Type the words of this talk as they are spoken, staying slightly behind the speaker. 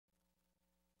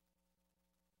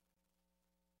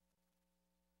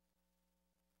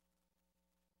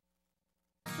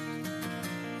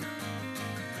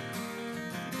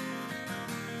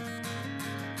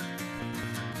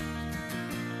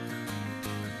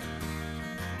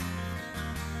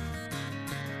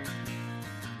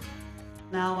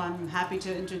Now I'm happy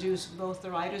to introduce both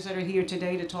the writers that are here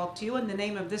today to talk to you, and the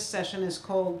name of this session is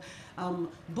called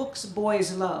Books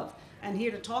Boys Love. And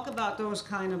here to talk about those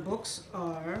kind of books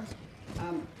are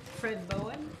Fred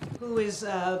Bowen, who is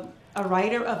a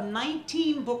writer of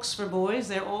 19 books for boys.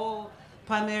 They're all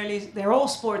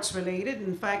sports related.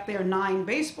 In fact, there are 9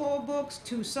 baseball books,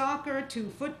 2 soccer,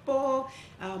 2 football,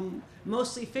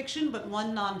 mostly fiction, but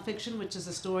 1 nonfiction, which is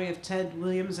the story of Ted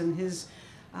Williams and his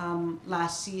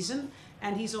last season.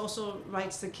 And he's also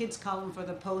writes the kids column for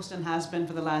the Post and has been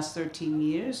for the last 13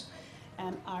 years.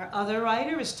 And our other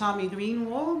writer is Tommy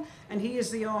Greenwald, and he is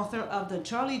the author of the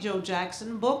Charlie Joe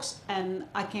Jackson books, and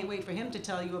I can't wait for him to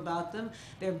tell you about them.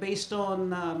 They're based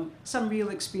on some real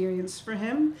experience for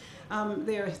him.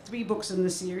 There are 3 books in the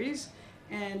series,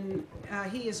 and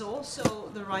he is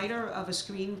also the writer of a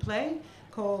screenplay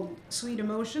called Sweet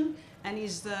Emotion, and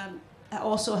he's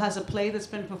also has a play that's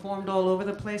been performed all over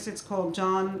the place. It's called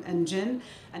John and Jin,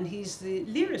 and he's the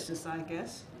lyricist, I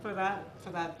guess, for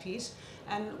that piece.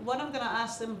 And what I'm going to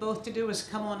ask them both to do is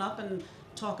come on up and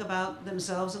talk about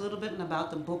themselves a little bit and about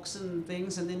the books and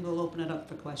things, and then we'll open it up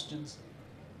for questions.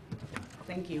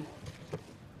 Thank you.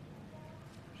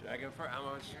 Should I go first? I'm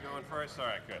going first? All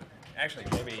right, good. Actually,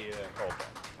 maybe hold that.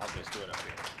 I'll just do it up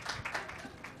here.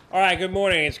 All right, good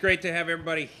morning. It's great to have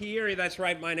everybody here. That's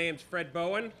right, my name's Fred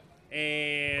Bowen,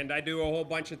 and I do a whole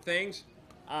bunch of things.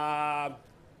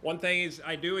 One thing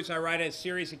I write a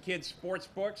series of kids' sports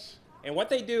books. And what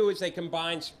they do is they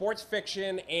combine sports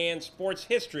fiction and sports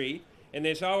history, and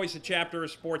there's always a chapter of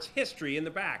sports history in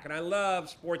the back. And I love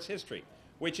sports history,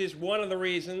 which is one of the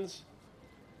reasons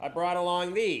I brought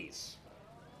along these.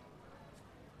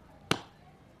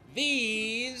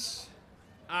 These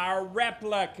are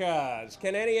replicas.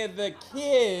 Can any of the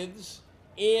kids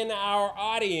in our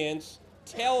audience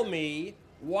tell me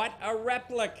what a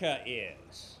replica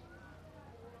is?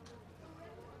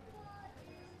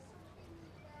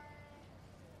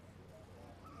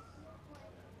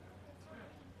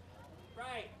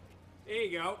 There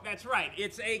you go. That's right.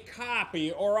 It's a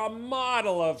copy or a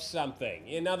model of something.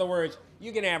 In other words,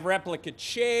 you can have replica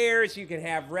chairs, you can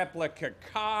have replica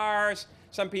cars,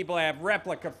 some people have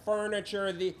replica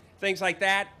furniture, things like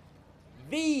that.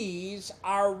 These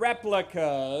are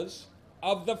replicas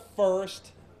of the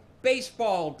first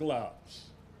baseball gloves.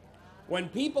 When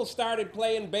people started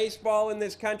playing baseball in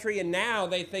this country, and now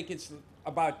they think it's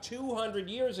about 200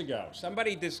 years ago,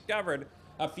 somebody discovered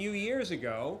a few years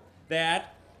ago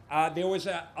that there was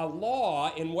a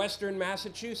law in Western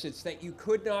Massachusetts that you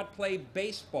could not play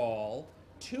baseball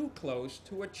too close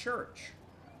to a church.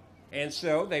 And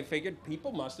so they figured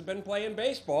people must have been playing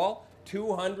baseball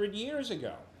 200 years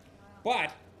ago.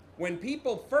 But when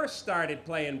people first started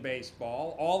playing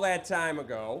baseball all that time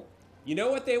ago, you know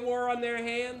what they wore on their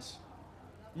hands?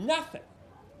 Nothing.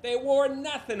 They wore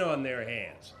nothing on their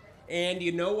hands. And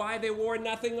you know why they wore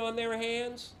nothing on their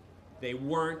hands? They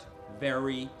weren't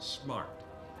very smart.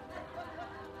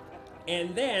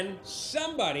 And then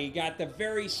somebody got the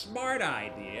very smart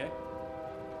idea.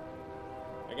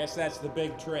 I guess that's the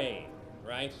big train,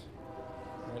 right?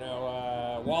 You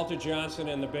know, Walter Johnson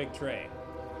and the big train.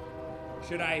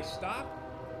 Should I stop?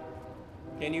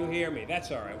 Can you hear me? That's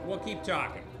all right. We'll keep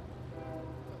talking.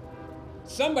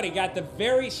 Somebody got the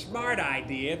very smart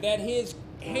idea that his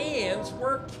hands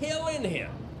were killing him.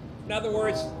 In other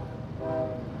words,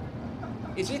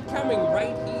 is it coming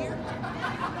right here?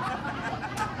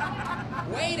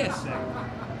 Wait a second.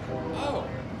 Oh,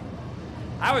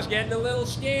 I was getting a little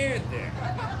scared there.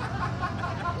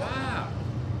 Wow.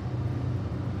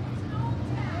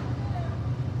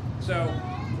 So,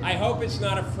 I hope it's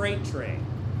not a freight train,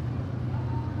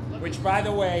 which, by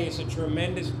the way, is a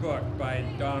tremendous book by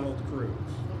Donald Cruz,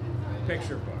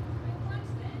 picture book.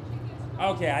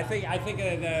 Okay, I think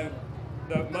the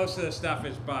most of the stuff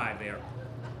is by there.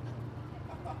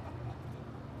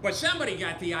 But somebody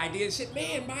got the idea and said,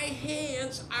 man, my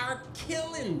hands are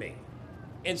killing me.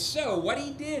 And so what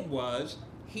he did was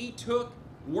he took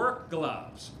work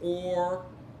gloves or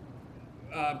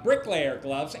bricklayer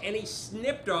gloves and he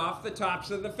snipped off the tops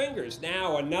of the fingers.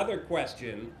 Now, another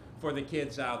question for the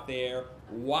kids out there,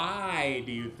 why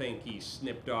do you think he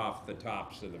snipped off the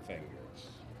tops of the fingers?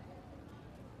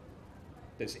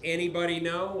 Does anybody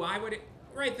know? Why would it?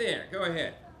 Right there, go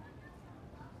ahead.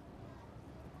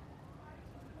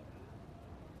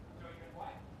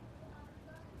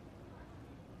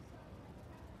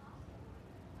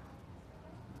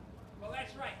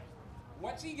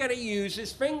 What's he going to use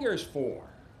his fingers for?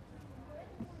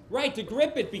 Right, to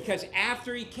grip it, because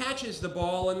after he catches the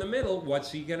ball in the middle,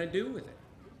 what's he going to do with it?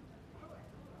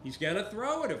 He's going to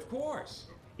throw it, of course.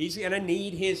 He's going to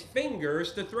need his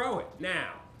fingers to throw it.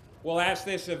 Now, We'll ask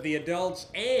this of the adults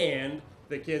and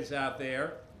the kids out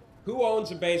there. Who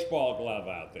owns a baseball glove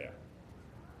out there?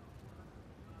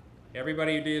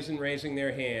 Everybody who isn't raising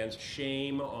their hands,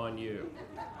 shame on you.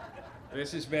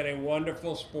 This has been a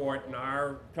wonderful sport in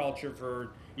our culture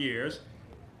for years.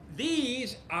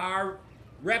 These are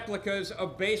replicas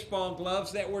of baseball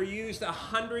gloves that were used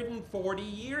 140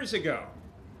 years ago.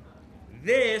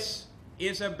 This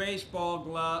is a baseball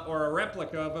glove, or a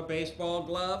replica of a baseball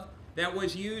glove that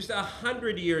was used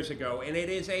 100 years ago, and it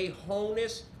is a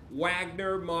Honus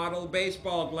Wagner model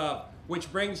baseball glove,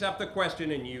 which brings up the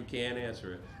question, and you can't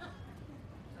answer it.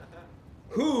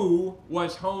 Who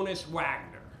was Honus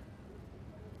Wagner?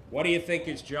 What do you think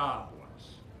his job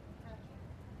was?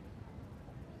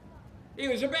 He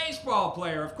was a baseball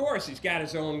player, of course. He's got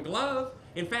his own glove.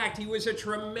 In fact, he was a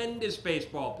tremendous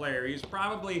baseball player. He was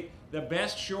probably the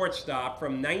best shortstop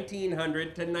from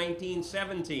 1900 to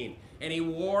 1917. And he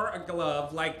wore a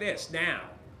glove like this. Now,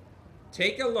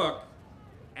 take a look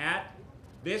at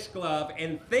this glove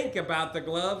and think about the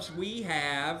gloves we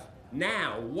have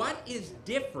now. What is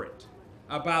different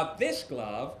about this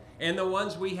glove and the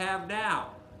ones we have now?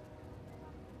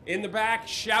 In the back,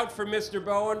 shout for Mr.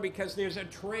 Bowen because there's a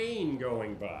train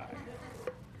going by.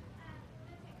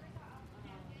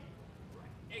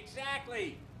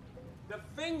 Exactly. The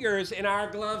fingers in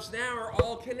our gloves now are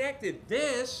all connected.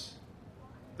 This,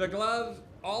 the glove,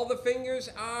 all the fingers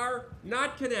are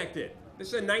not connected. This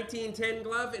is a 1910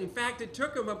 glove. In fact, it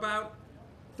took them about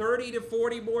 30 to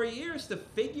 40 more years to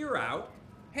figure out,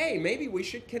 hey, maybe we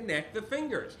should connect the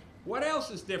fingers. What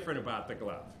else is different about the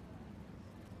glove?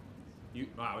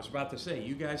 I was about to say,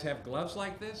 you guys have gloves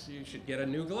like this? You should get a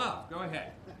new glove. Go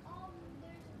ahead.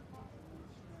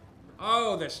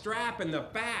 Oh, the strap in the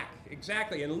back.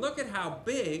 Exactly. And look at how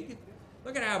big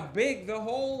the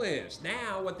hole is.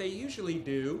 Now, what they usually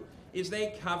do is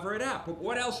they cover it up. But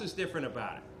what else is different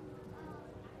about it?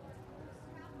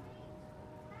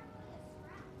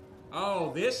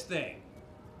 Oh, this thing.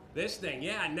 This thing.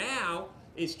 Yeah, now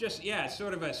it's just, yeah,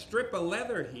 sort of a strip of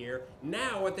leather here.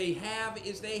 Now what they have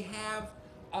is they have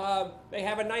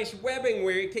a nice webbing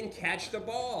where you can catch the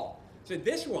ball. So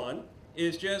this one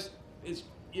is just,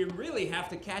 you really have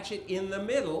to catch it in the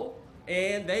middle,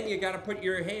 and then you got to put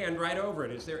your hand right over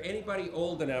it. Is there anybody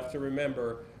old enough to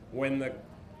remember when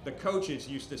the coaches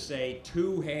used to say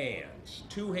two hands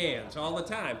all the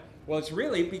time? Well, it's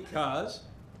really because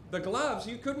the gloves,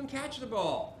 you couldn't catch the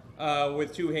ball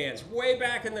with two hands. Way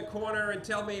back in the corner, and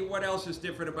tell me what else is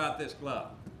different about this glove.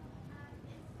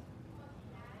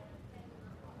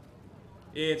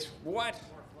 It's what?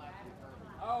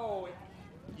 Oh,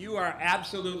 you are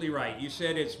absolutely right. You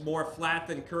said it's more flat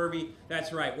than curvy.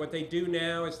 That's right. What they do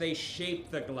now is they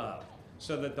shape the glove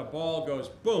so that the ball goes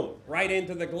boom, right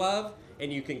into the glove,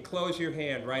 and you can close your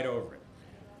hand right over it.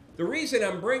 The reason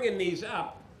I'm bringing these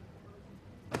up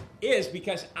is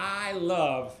because I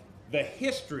love the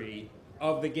history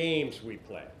of the games we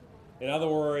play. In other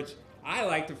words, I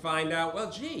like to find out,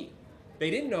 well, gee, they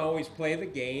didn't always play the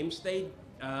games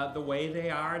the way they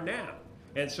are now.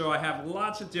 And so I have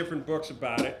lots of different books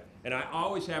about it, and I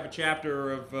always have a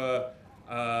chapter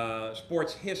of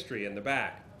sports history in the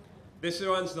back. This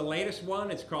one's the latest one.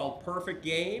 It's called Perfect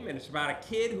Game, and it's about a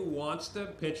kid who wants to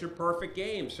pitch a perfect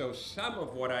game. So some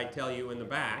of what I tell you in the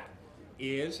back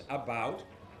is about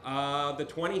the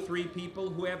 23 people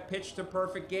who have pitched a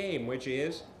perfect game, which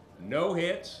is no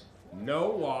hits, no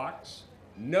walks,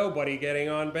 nobody getting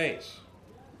on base.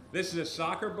 This is a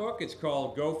soccer book. It's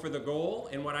called Go for the Goal.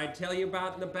 And what I tell you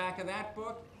about in the back of that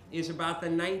book is about the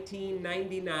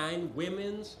 1999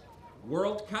 Women's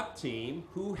World Cup team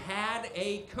who had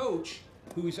a coach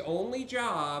whose only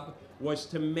job was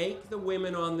to make the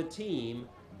women on the team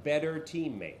better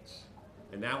teammates.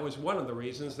 And that was one of the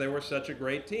reasons they were such a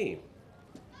great team.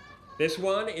 This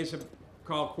one is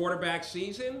called Quarterback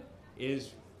Season.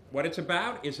 What it's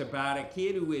about is about a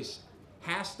kid who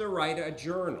has to write a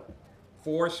journal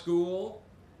for school,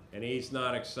 and he's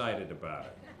not excited about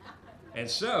it. And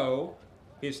so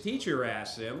his teacher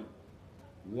asks him,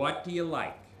 what do you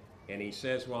like? And he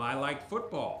says, well, I like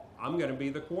football. I'm going to be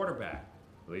the quarterback.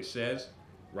 Well, he says,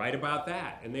 write about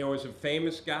that. And there was a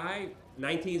famous guy,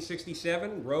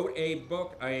 1967, wrote a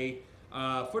book, a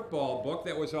football book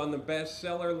that was on the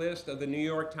bestseller list of the New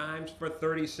York Times for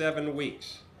 37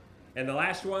 weeks. And the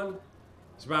last one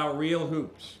is about real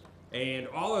hoops. And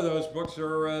all of those books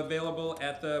are available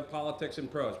at the Politics and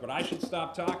Prose. But I should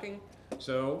stop talking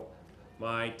so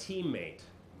my teammate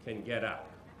can get up.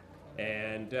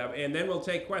 And then we'll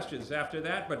take questions after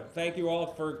that. But thank you all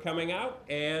for coming out.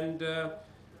 And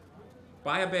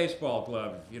buy a baseball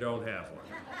glove if you don't have one.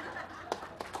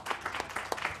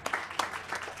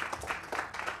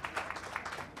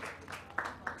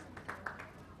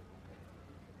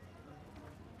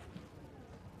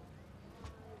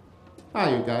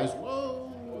 Hi, you guys.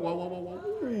 Whoa, whoa, whoa, whoa,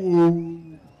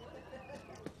 whoa.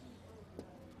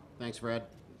 Thanks, Fred.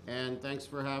 And thanks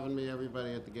for having me,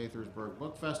 everybody, at the Gaithersburg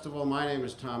Book Festival. My name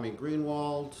is Tommy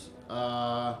Greenwald.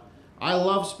 I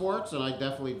love sports, and I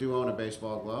definitely do own a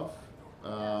baseball glove.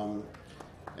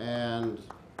 And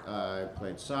I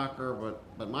played soccer,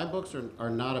 but my books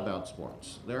are not about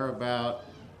sports. They're about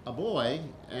a boy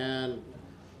and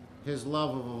his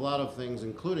love of a lot of things,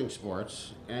 including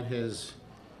sports, and his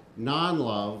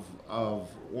non-love of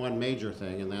one major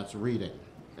thing, and that's reading.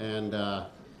 And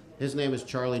his name is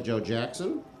Charlie Joe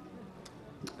Jackson,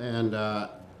 and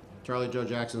Charlie Joe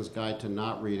Jackson's Guide to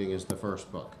Not Reading is the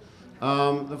first book.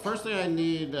 The first thing I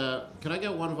need, can I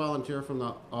get one volunteer from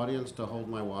the audience to hold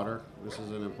my water? This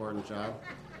is an important job.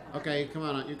 Okay, come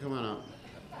on out, you come on out.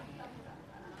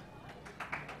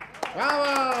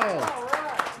 Bravo!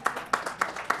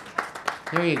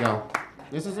 Here you go.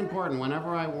 This is important.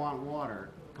 Whenever I want water,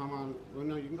 come on. Well,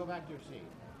 no, you can go back to your seat.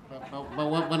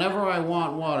 But whenever I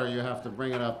want water, you have to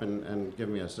bring it up and give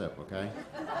me a sip, okay?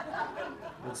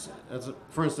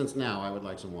 For instance, now I would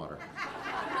like some water.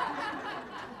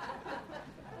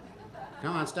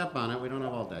 Come on, step on it. We don't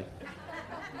have all day.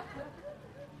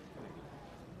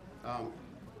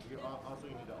 Also, you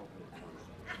need to open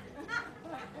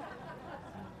it.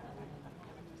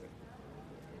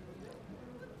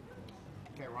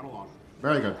 Okay, run along.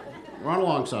 Very good. Run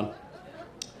along, son.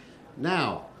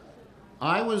 Now,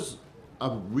 I was a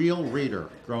real reader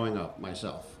growing up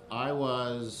myself. I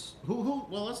was,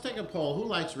 well, let's take a poll. Who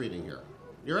likes reading here?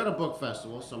 You're at a book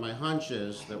festival, so my hunch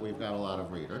is that we've got a lot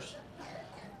of readers.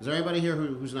 Is there anybody here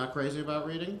who's not crazy about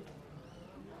reading?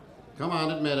 Come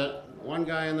on, admit it. One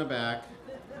guy in the back.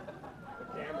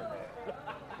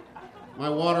 My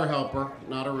water helper,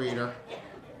 not a reader.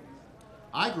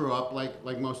 I grew up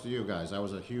like most of you guys. I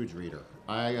was a huge reader.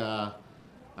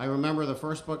 I remember the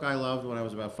first book I loved when I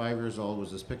was about 5 years old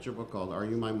was this picture book called Are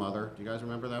You My Mother? Do you guys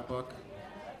remember that book?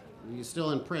 It's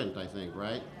still in print, I think,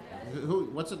 right?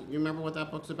 What's it? You remember what that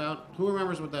book's about? Who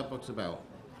remembers what that book's about?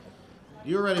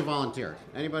 You already volunteered.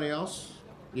 Anybody else?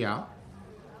 Yeah.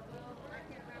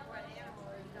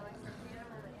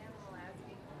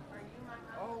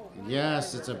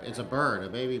 Yes, it's a bird, a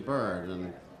baby bird,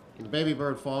 and the baby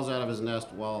bird falls out of his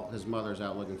nest while his mother's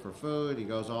out looking for food. He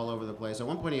goes all over the place. At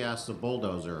one point, he asks the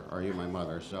bulldozer, "Are you my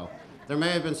mother?" So there may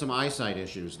have been some eyesight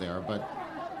issues there, but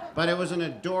it was an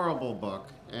adorable book,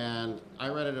 and I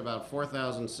read it about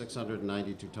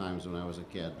 4,692 times when I was a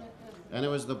kid. And it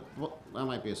was that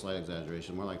might be a slight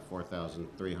exaggeration, more like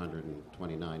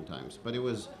 4,329 times. But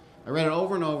I read it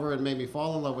over and over. It made me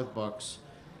fall in love with books.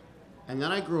 And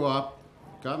then I grew up,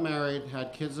 got married,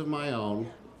 had kids of my own,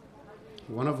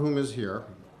 one of whom is here,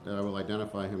 that I will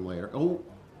identify him later. Oh,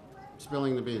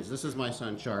 spilling the beans. This is my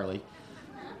son, Charlie.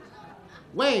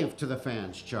 Wave to the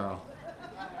fans, Charles.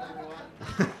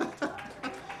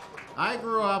 I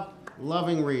grew up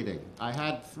loving reading. I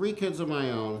had 3 kids of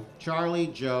my own, Charlie,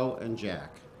 Joe, and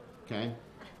Jack, okay?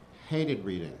 Hated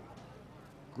reading.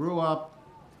 Grew up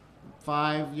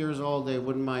 5 years old, they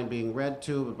wouldn't mind being read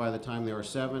to, but by the time they were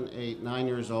 7, 8, 9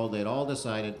 years old, they'd all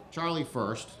decided, Charlie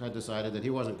first had decided that he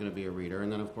wasn't going to be a reader,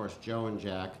 and then of course Joe and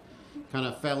Jack kind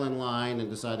of fell in line and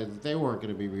decided that they weren't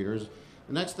going to be readers.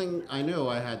 The next thing I knew,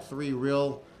 I had 3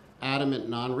 real adamant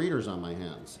non-readers on my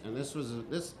hands. And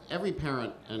every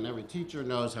parent and every teacher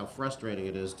knows how frustrating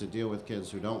it is to deal with kids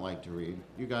who don't like to read.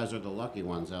 You guys are the lucky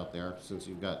ones out there, since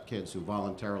you've got kids who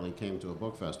voluntarily came to a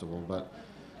book festival, but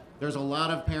there's a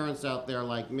lot of parents out there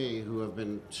like me who have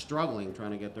been struggling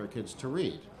trying to get their kids to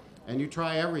read. And you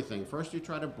try everything. First you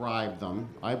try to bribe them.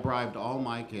 I bribed all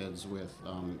my kids with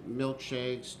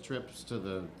milkshakes, trips to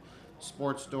the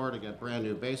sports store to get brand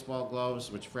new baseball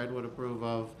gloves, which Fred would approve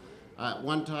of.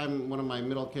 One time, one of my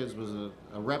middle kids was a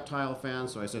reptile fan,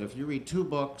 so I said, if you read 2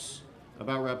 books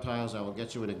about reptiles, I will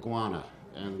get you an iguana.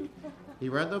 And he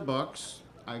read the books.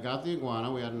 I got the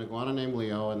iguana. We had an iguana named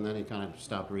Leo, and then he kind of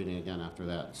stopped reading again after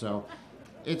that. So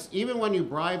it's even when you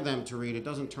bribe them to read, it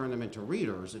doesn't turn them into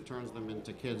readers. It turns them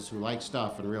into kids who like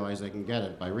stuff and realize they can get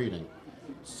it by reading.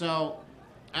 So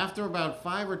after about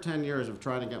 5 or 10 years of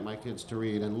trying to get my kids to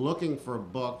read and looking for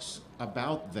books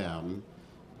about them,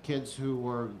 kids who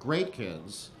were great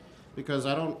kids, because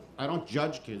I don't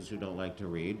judge kids who don't like to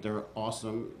read. They're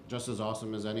awesome, just as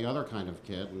awesome as any other kind of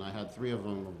kid, and I had 3 of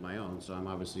them of my own, so I'm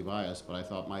obviously biased, but I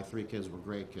thought my 3 kids were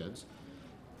great kids.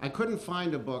 I couldn't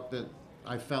find a book that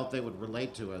I felt they would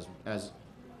relate to as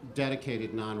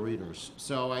dedicated non-readers.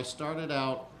 So I started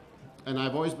out, and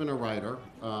I've always been a writer.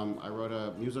 I wrote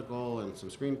a musical and some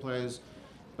screenplays,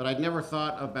 but I'd never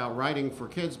thought about writing for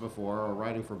kids before or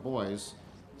writing for boys.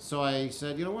 So I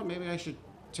said, you know what, maybe I should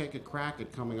take a crack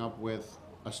at coming up with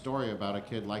a story about a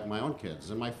kid like my own kids.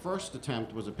 And my first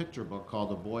attempt was a picture book called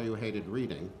The Boy Who Hated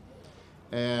Reading.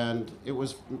 And it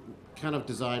was kind of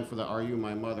designed for the Are You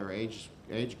My Mother age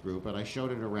group, and I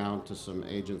showed it around to some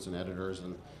agents and editors,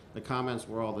 and the comments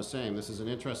were all the same. This is an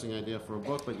interesting idea for a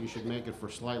book, but you should make it for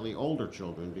slightly older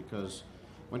children, because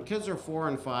when kids are 4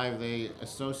 and 5, they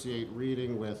associate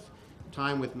reading with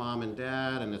time with mom and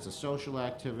dad, and it's a social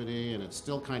activity, and it's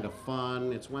still kind of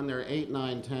fun. It's when they're 8,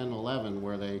 9, 10, 11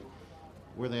 where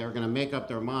they are going to make up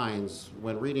their minds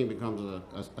when reading becomes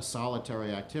a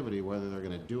solitary activity, whether they're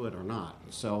going to do it or not.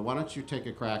 So why don't you take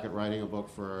a crack at writing a book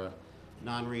for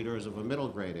non-readers of a middle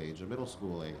grade age, a middle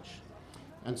school age.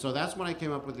 And so that's when I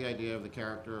came up with the idea of the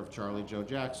character of Charlie Joe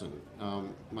Jackson.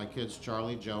 My kids,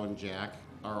 Charlie, Joe, and Jack,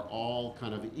 are all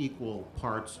kind of equal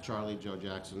parts Charlie Joe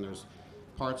Jackson. There's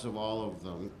parts of all of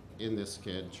them in this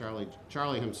kid.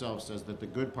 Charlie himself says that the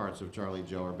good parts of Charlie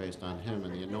Joe are based on him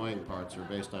and the annoying parts are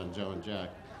based on Joe and Jack.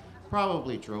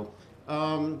 Probably true,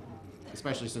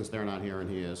 especially since they're not here and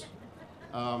he is.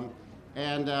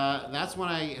 That's when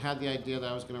I had the idea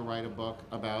that I was going to write a book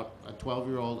about a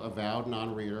 12-year-old avowed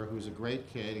non-reader who's a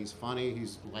great kid. He's funny,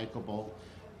 he's likable,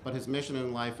 but his mission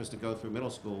in life is to go through middle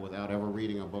school without ever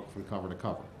reading a book from cover to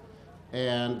cover.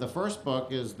 And the first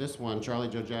book is this one, Charlie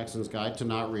Joe Jackson's Guide to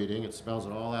Not Reading. It spells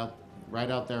it all out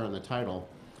right out there in the title.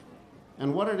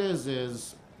 And what it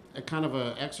is a kind of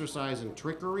an exercise in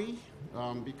trickery,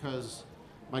 because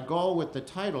my goal with the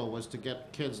title was to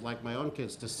get kids like my own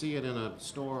kids to see it in a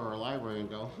store or a library and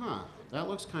go, that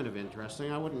looks kind of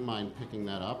interesting. I wouldn't mind picking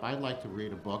that up. I'd like to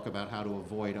read a book about how to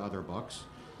avoid other books.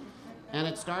 And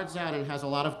it starts out and has a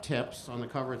lot of tips. On the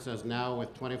cover it says, now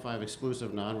with 25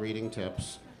 exclusive non-reading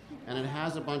tips. And it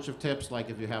has a bunch of tips, like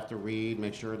if you have to read,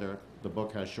 make sure the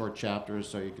book has short chapters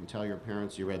so you can tell your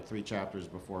parents you read 3 chapters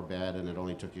before bed and it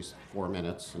only took you 4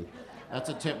 minutes. And that's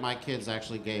a tip my kids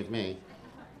actually gave me.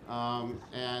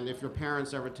 And if your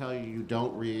parents ever tell you you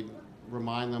don't read,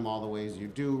 remind them all the ways you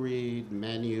do read: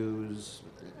 menus,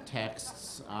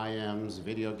 texts, IMs,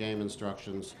 video game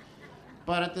instructions.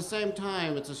 But at the same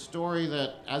time, it's a story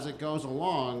that, as it goes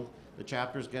along, the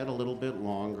chapters get a little bit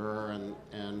longer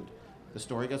and the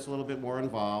story gets a little bit more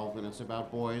involved, and it's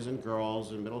about boys and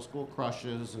girls and middle school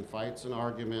crushes and fights and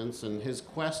arguments, and his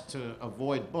quest to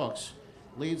avoid books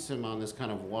leads him on this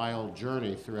kind of wild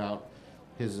journey throughout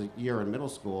his year in middle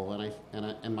school.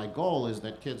 And my goal is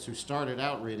that kids who started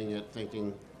out reading it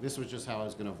thinking this was just how I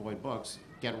was going to avoid books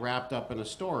get wrapped up in a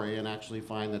story and actually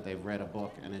find that they've read a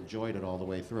book and enjoyed it all the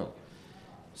way through.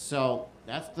 So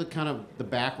that's the kind of the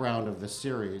background of the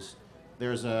series.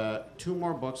 There's 2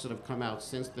 more books that have come out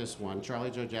since this one,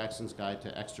 Charlie Joe Jackson's Guide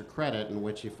to Extra Credit, in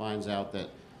which he finds out that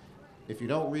if you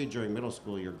don't read during middle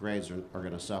school, your grades are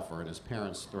going to suffer, and his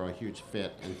parents throw a huge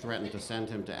fit and threaten to send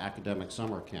him to academic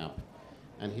summer camp.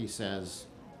 And he says,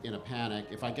 in a panic,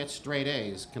 if I get straight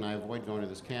A's, can I avoid going to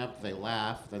this camp? They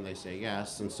laugh, then they say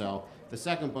yes, and so the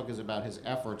second book is about his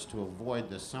efforts to avoid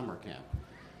this summer camp.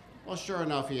 Well, sure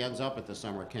enough, he ends up at the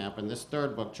summer camp, and this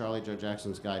third book, Charlie Joe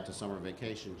Jackson's Guide to Summer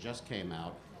Vacation, just came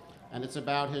out, and it's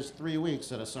about his 3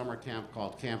 weeks at a summer camp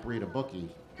called Camp Read a Bookie,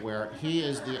 where he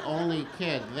is the only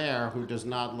kid there who does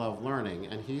not love learning,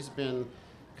 and he's been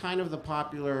kind of the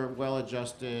popular,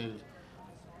 well-adjusted,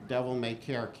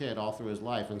 devil-may-care kid all through his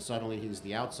life, and suddenly he's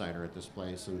the outsider at this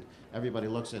place, and everybody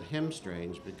looks at him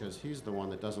strange because he's the one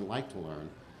that doesn't like to learn.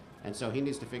 And so he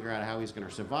needs to figure out how he's going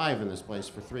to survive in this place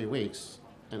for 3 weeks.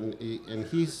 And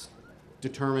he's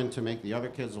determined to make the other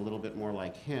kids a little bit more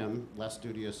like him, less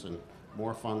studious and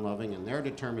more fun-loving, and they're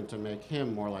determined to make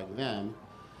him more like them,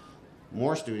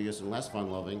 more studious and less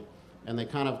fun-loving. And they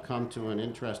kind of come to an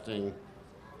interesting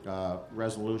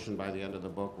resolution by the end of the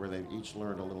book where they've each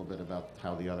learned a little bit about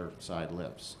how the other side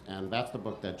lives. And that's the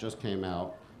book that just came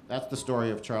out. That's the story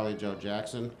of Charlie Joe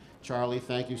Jackson. Charlie,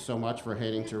 thank you so much for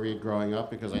hating to read growing up,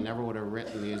 because I never would have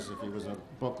written these if he was a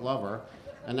book lover.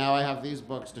 And now I have these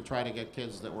books to try to get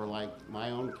kids that were like my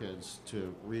own kids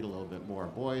to read a little bit more,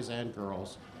 boys and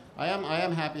girls. I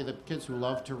am happy that kids who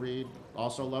love to read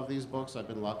also love these books. I've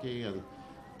been lucky, and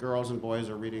girls and boys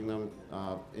are reading them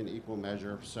in equal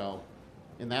measure. So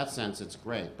in that sense, it's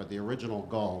great. But the original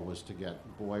goal was to get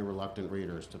boy reluctant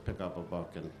readers to pick up a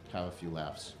book and have a few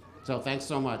laughs. So thanks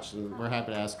so much, and we're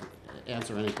happy to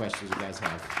answer any questions you guys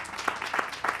have.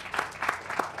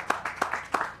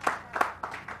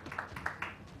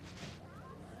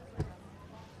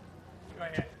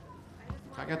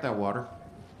 I got that water.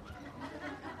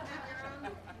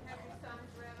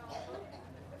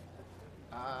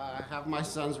 Have my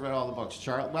sons read all the books?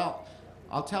 Well,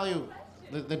 I'll tell you,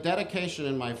 the dedication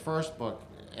in my first book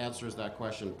answers that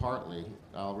question partly.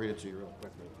 I'll read it to you real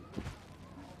quickly.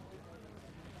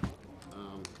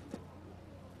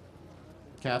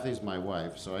 Kathy's my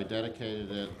wife, so I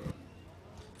dedicated it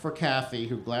for Kathy,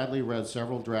 who gladly read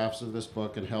several drafts of this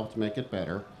book and helped make it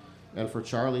better, and for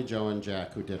Charlie, Joe, and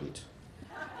Jack, who didn't.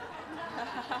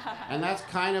 And that's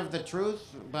kind of the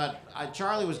truth, but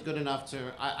Charlie was good enough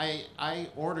to, I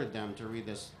ordered them to read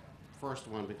this first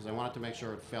one because I wanted to make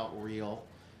sure it felt real,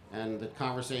 and the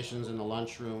conversations in the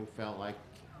lunchroom felt like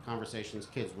conversations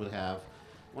kids would have.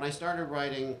 When I started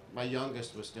writing, my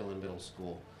youngest was still in middle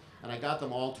school, and I got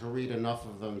them all to read enough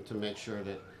of them to make sure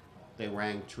that they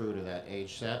rang true to that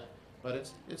age set, but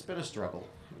it's been a struggle.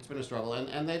 It's been a struggle,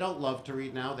 and they don't love to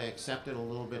read now. They accept it a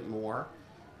little bit more.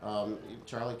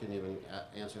 Charlie can even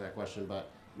answer that question,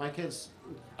 but my kids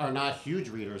are not huge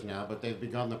readers now, but they've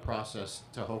begun the process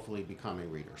to hopefully becoming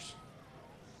readers.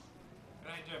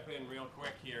 Can I jump in real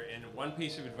quick here? And one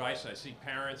piece of advice, I see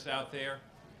parents out there.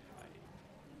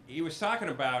 He was talking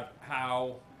about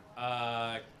how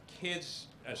young kids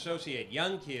associate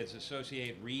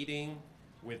reading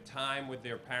with time with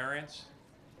their parents.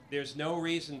 There's no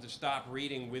reason to stop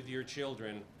reading with your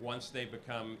children once they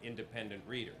become independent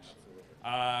readers.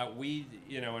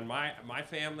 In my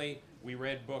family, we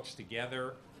read books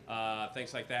together,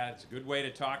 things like that. It's a good way to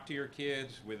talk to your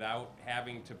kids without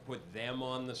having to put them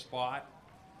on the spot.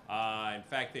 In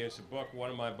fact, there's a book, one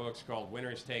of my books called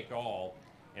Winners Take All,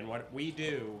 and what we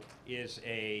do is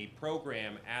a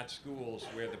program at schools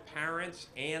where the parents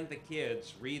and the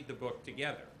kids read the book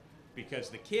together, because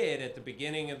the kid at the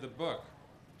beginning of the book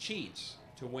cheats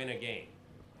to win a game.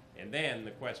 And then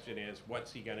the question is,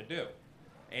 what's he going to do?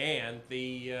 And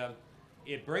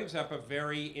it brings up a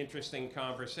very interesting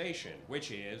conversation,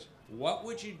 which is, what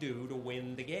would you do to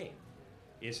win the game?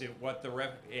 Is it what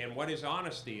and what is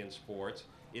honesty in sports?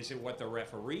 Is it what the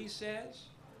referee says,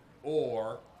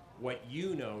 or what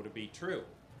you know to be true?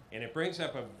 And it brings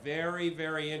up a very,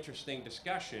 very interesting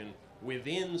discussion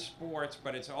within sports,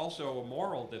 but it's also a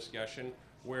moral discussion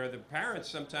where the parents,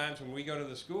 sometimes when we go to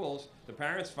the schools, the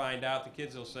parents find out, the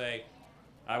kids will say,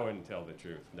 I wouldn't tell the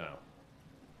truth, no.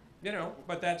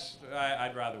 But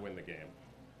I'd rather win the game.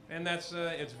 And it's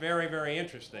very, very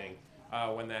interesting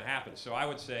when that happens. So I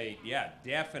would say, yeah,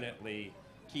 definitely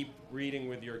keep reading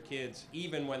with your kids,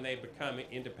 even when they become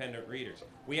independent readers.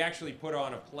 We actually put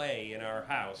on a play in our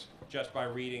house just by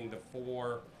reading the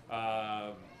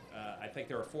I think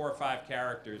there are 4 or 5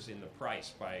 characters in The Price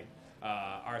by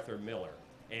Arthur Miller.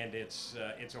 And it's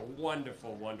a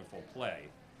wonderful, wonderful play.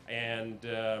 And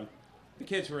the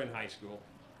kids were in high school,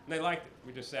 and they liked it.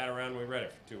 We just sat around and we read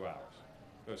it for 2 hours.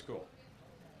 It was cool.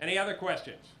 Any other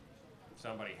questions?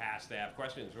 Somebody has to have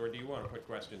questions, or do you want to put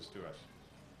questions to us?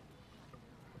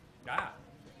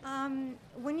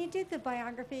 When you did the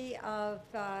biography of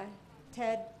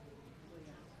Ted,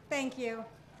 thank you.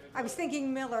 I was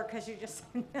thinking Miller because you just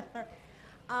said Miller.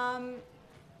 How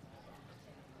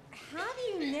do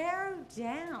you narrow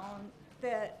down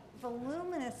the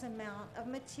voluminous amount of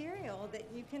material that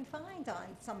you can find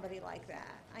on somebody like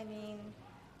that? I mean,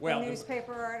 the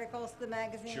newspaper articles, the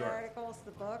magazine articles,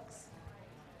 the books.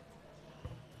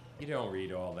 You don't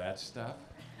read all that stuff.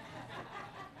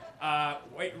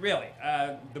 Really,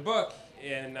 the book,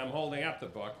 and I'm holding up the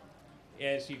book,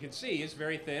 as you can see, is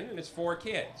very thin, and it's for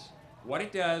kids. What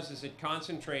it does is it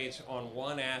concentrates on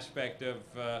one aspect of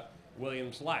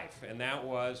Williams' life, and that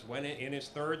was when in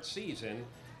his 3rd season,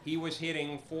 he was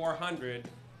hitting .400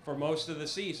 for most of the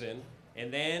season,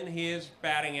 and then his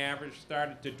batting average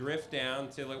started to drift down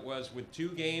till it was, with 2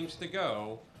 games to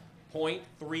go,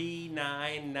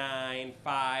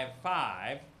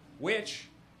 .39955, which,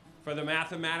 for the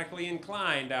mathematically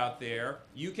inclined out there,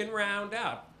 you can round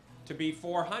up to be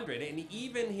 .400. And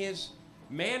even his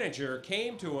manager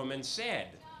came to him and said,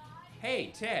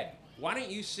 hey, Ted, why don't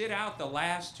you sit out the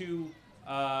last 2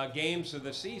 games of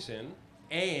the season,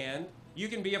 and you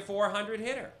can be a .400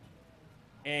 hitter?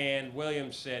 And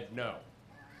Williams said no.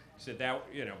 Said that,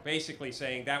 basically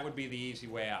saying that would be the easy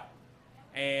way out.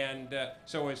 And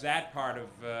so is that part of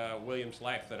Williams'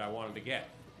 life that I wanted to get.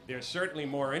 There's certainly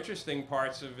more interesting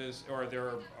parts of his, or there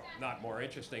are not more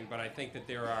interesting, but I think that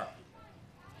there are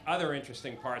other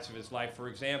interesting parts of his life. For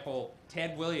example,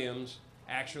 Ted Williams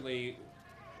actually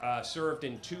served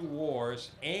in 2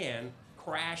 wars and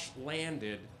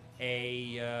crash-landed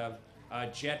a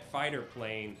jet fighter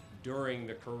plane during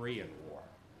the Korean War.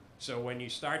 So when you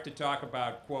start to talk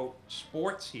about, quote,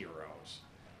 sports heroes,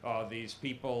 these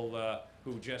people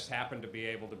who just happen to be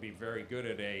able to be very good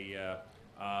at a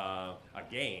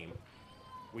game,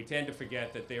 we tend to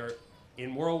forget that they're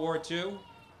in World War II.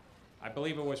 I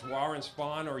believe it was Warren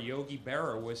Spahn or Yogi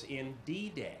Berra was in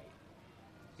D-Day.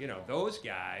 Those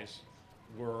guys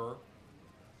were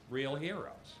real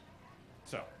heroes.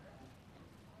 So,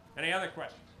 any other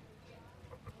questions?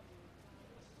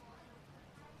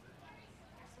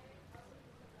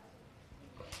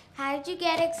 How did you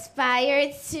get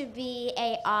inspired to be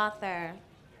a author?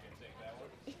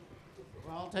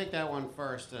 Well, I'll take that one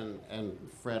first, and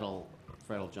Fred'll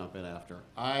jump in after.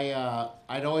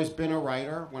 I'd always been a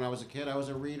writer. When I was a kid, I was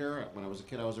a reader. When I was a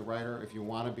kid, I was a writer. If you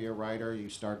want to be a writer, you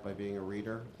start by being a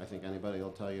reader. I think anybody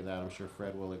will tell you that. I'm sure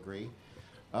Fred will agree.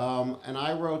 And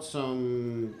I wrote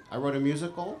a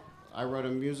musical. I wrote a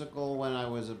musical when I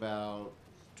was about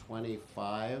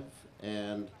 25,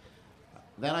 and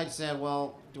then I said,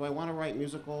 well, do I want to write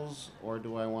musicals or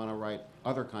do I want to write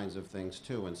other kinds of things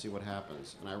too and see what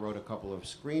happens? And I wrote a couple of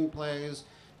screenplays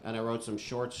and I wrote some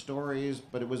short stories,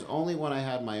 but it was only when I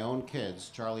had my own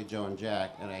kids, Charlie, Joe, and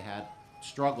Jack, and I had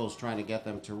struggles trying to get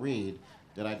them to read,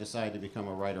 that I decided to become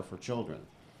a writer for children.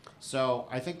 So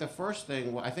I think the first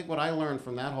thing, I think what I learned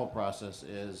from that whole process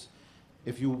is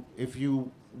if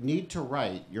you need to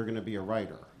write, you're going to be a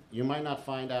writer. You might not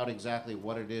find out exactly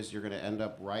what it is you're going to end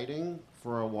up writing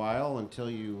for a while until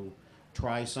you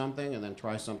try something and then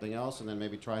try something else and then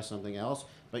maybe try something else.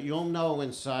 But you'll know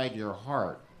inside your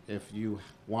heart if you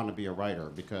want to be a writer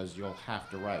because you'll have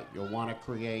to write. You'll want to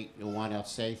create. You'll want to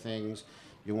say things.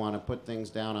 You want to put things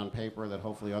down on paper that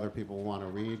hopefully other people will want to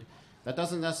read. That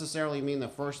doesn't necessarily mean the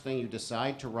first thing you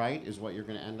decide to write is what you're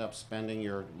going to end up spending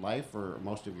your life or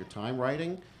most of your time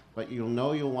writing. But you'll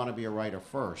know you'll want to be a writer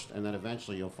first, and then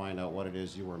eventually you'll find out what it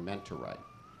is you were meant to write.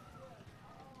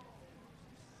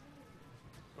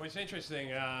 Well, it's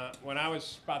interesting. When I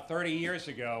was about 30 years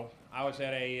ago, I was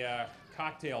at a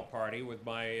cocktail party with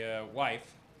my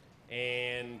wife,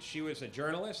 and she was a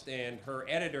journalist, and her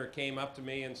editor came up to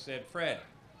me and said, Fred,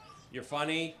 you're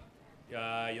funny,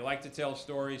 you like to tell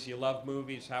stories, you love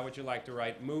movies, how would you like to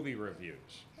write movie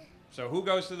reviews? So who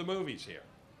goes to the movies here?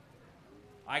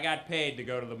 I got paid to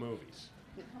go to the movies.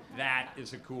 That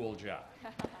is a cool job.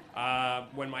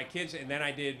 When my kids, and then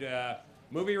I did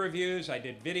movie reviews, I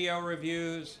did video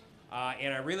reviews,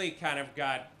 and I really kind of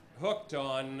got hooked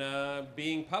on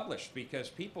being published because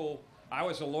people, I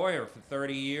was a lawyer for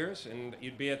 30 years, and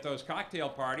you'd be at those cocktail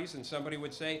parties, and somebody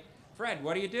would say, Fred,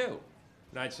 what do you do?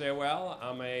 And I'd say, well,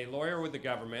 I'm a lawyer with the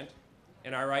government,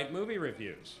 and I write movie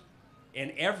reviews.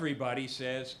 And everybody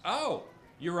says, oh,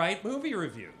 you write movie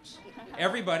reviews.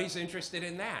 Everybody's interested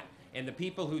in that. And the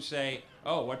people who say,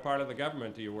 oh, what part of the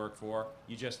government do you work for?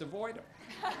 You just avoid them.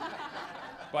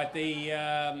 But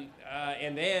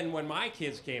and then when my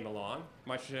kids came along,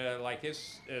 much like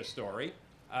his story,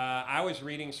 I was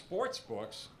reading sports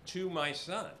books to my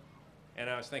son. And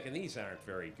I was thinking, these aren't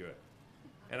very good.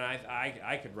 And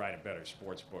I could write a better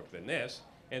sports book than this.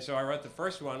 And so I wrote the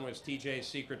first one, was TJ's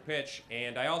Secret Pitch.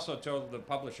 And I also told the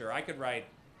publisher I could write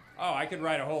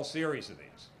a whole series of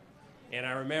these. And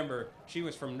I remember she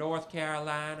was from North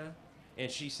Carolina,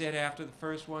 and she said after the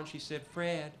first one, she said,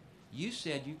 Fred, you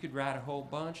said you could write a whole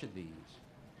bunch of these.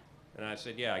 And I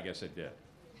said, yeah, I guess I did.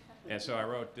 And so I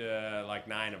wrote like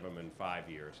 9 of them in 5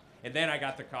 years. And then I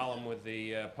got the column with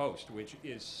the Post, which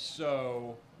is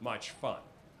so much fun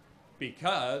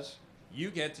because you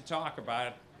get to talk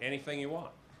about anything you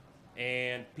want.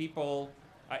 And people,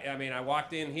 I mean, I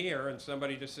walked in here and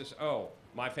somebody just says, oh,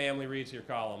 my family reads your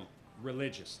column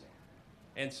religiously.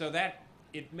 And so that,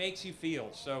 it makes you feel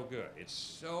so good. It's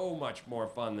so much more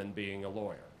fun than being a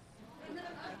lawyer.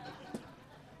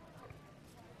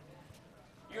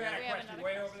 You had a question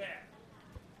way over there.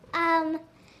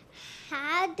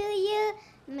 How do you,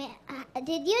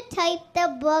 did you type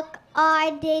the book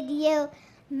or did you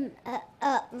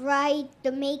write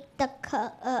the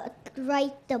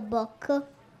book?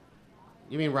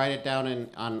 You mean write it down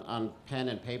on pen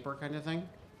and paper kind of thing?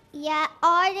 Yeah,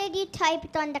 or did you type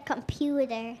it on the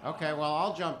computer? Okay, well,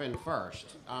 I'll jump in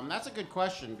first. That's a good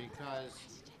question because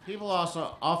people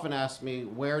also often ask me,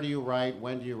 where do you write,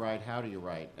 when do you write, how do you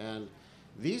write? And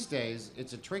these days,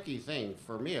 it's a tricky thing,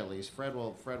 for me at least. Fred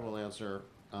will answer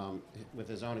with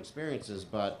his own experiences,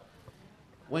 but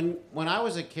when I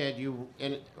was a kid,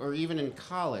 or even in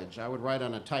college, I would write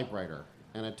on a typewriter.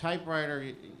 And a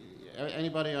typewriter,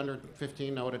 anybody under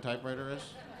 15 know what a typewriter is?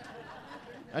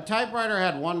 A typewriter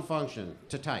had one function,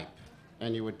 to type.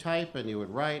 And you would type and you would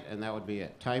write, and that would be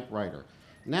it, typewriter.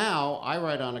 Now, I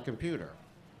write on a computer.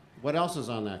 What else is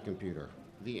on that computer?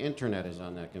 The internet is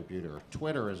on that computer.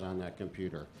 Twitter is on that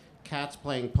computer. Cats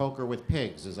playing poker with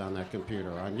pigs is on that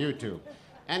computer, on YouTube.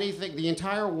 Anything, the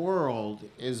entire world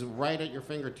is right at your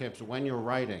fingertips when you're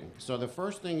writing. So the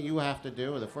first thing you have to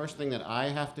do, or the first thing that I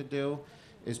have to do,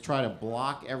 is try to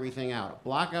block everything out.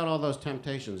 Block out all those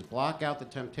temptations. Block out the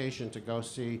temptation to go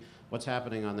see what's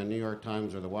happening on the New York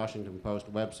Times or the Washington Post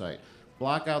website.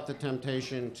 Block out the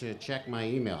temptation to check my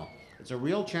email. It's a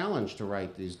real challenge to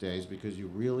write these days because you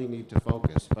really need to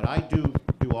focus. But I do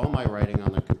all my writing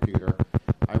on the computer.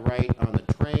 I write write on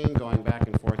the train going back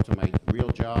and forth to my real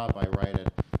job. I write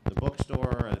at the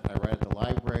bookstore. I write at the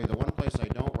library. The one place I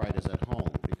don't write is at home,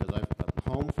 because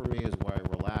home for me is where I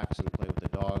relax and play with the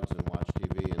dogs and watch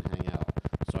TV and hang out.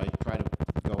 So I try to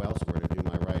go elsewhere to do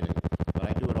my writing, but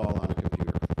I do it all on a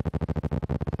computer.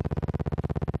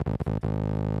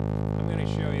 I'm going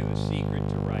to show you the secret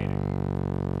to writing.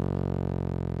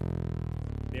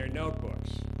 They're notebooks.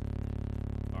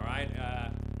 All right?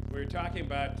 We were talking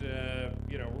about,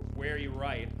 where you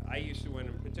write. I used to,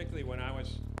 particularly when I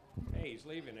was, hey, he's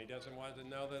leaving. He doesn't want to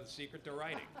know the secret to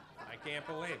writing. I can't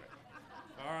believe it.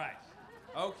 All right.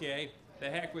 Okay.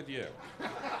 The heck with you.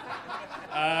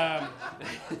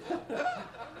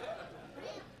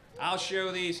 I'll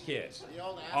show these kids.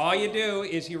 All you do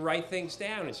is you write things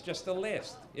down. It's just a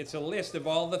list. It's a list of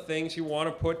all the things you want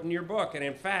to put in your book. And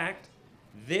in fact,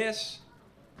 this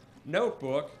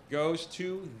notebook goes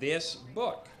to this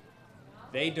book.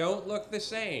 They don't look the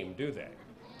same, do they?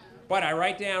 But I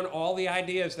write down all the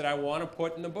ideas that I want to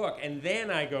put in the book, and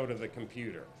then I go to the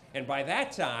computer. And by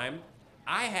that time,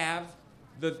 I have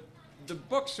the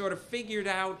book sort of figured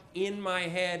out in my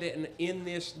head and in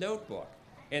this notebook.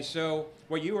 And so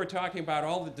what you were talking about,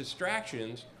 all the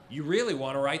distractions, you really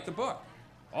want to write the book.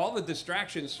 All the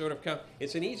distractions sort of come.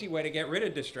 It's an easy way to get rid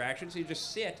of distractions. You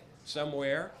just sit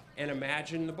somewhere and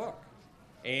imagine the book.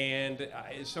 And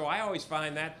so I always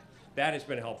find that has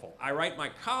been helpful. I write my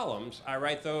columns. I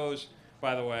write those,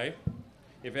 by the way,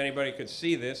 if anybody could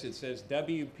see this, it says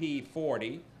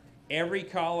WP40. Every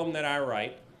column that I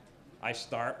write, I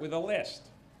start with a list.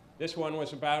 This one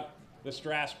was about the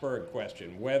Strasbourg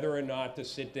question, whether or not to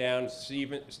sit down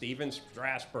Steven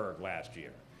Strasbourg last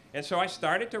year. And so I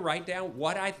started to write down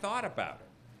what I thought about it.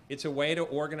 It's a way to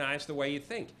organize the way you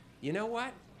think. You know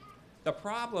what? The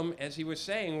problem, as he was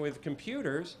saying, with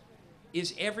computers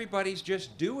is everybody's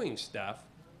just doing stuff.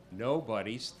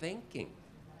 Nobody's thinking.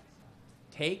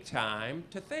 Take time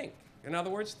to think. In other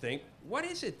words, think, what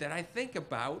is it that I think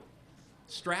about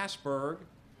Strasbourg,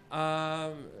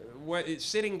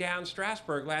 sitting down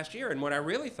Strasbourg last year? And what I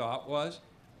really thought was,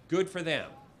 good for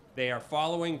them. They are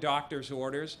following doctor's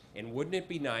orders, and wouldn't it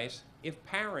be nice if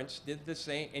parents did the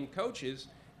same, and coaches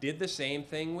did the same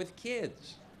thing with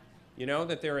kids? You know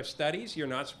that there are studies, you're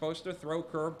not supposed to throw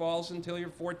curveballs until you're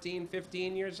 14,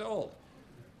 15 years old.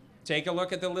 Take a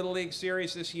look at the Little League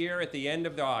Series this year at the end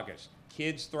of August.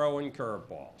 Kids throwing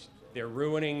curveballs. They're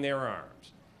ruining their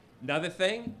arms. Another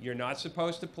thing, you're not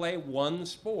supposed to play one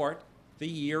sport the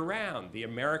year round. The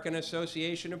American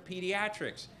Association of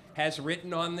Pediatrics has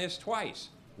written on this twice.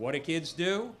 What do kids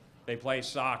do? They play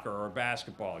soccer or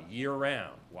basketball year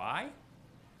round. Why?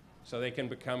 So they can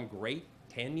become great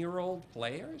 10-year-old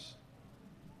players?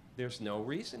 There's no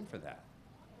reason for that.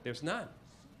 There's none.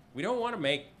 We don't want to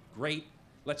make great,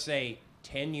 let's say,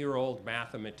 10-year-old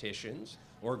mathematicians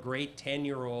or great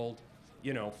 10-year-old,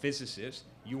 physicists.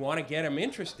 You want to get them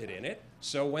interested in it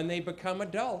so when they become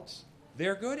adults,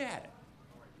 they're good at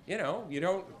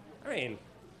it.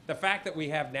 The fact that we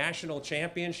have national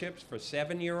championships for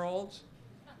 7-year-olds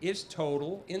is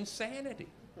total insanity.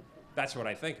 That's what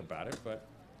I think about it,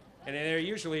 and they're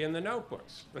usually in the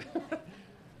notebooks.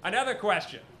 Another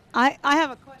question. I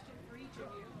have a question for each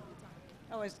of you.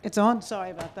 Oh, it's on?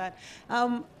 Sorry about that.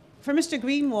 For Mr.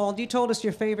 Greenwald, you told us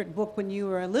your favorite book when you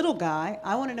were a little guy.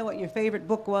 I want to know what your favorite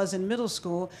book was in middle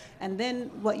school, and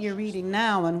then what you're reading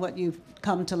now and what you've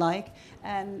come to like.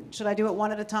 And should I do it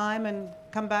one at a time and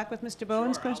come back with Mr.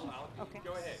 Bowen's question? Okay.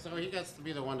 Go ahead. So he gets to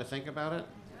be the one to think about it?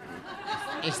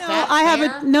 Is No, that I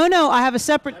fair? have a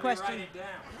separate Let question. me write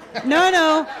it down.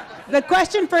 No, the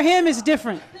question for him is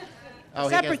different. Oh, he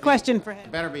Separate gets question for him.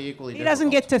 It better be equally He difficult. doesn't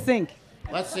get to think.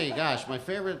 Let's see, gosh, my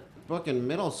favorite book in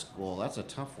middle school, that's a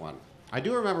tough one. I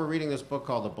do remember reading this book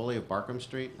called The Bully of Barkham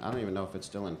Street. I don't even know if it's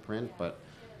still in print, but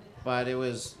it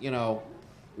was,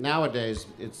 nowadays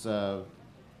it's a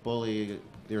bully,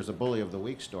 there's a bully of the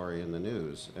week story in the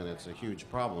news, and it's a huge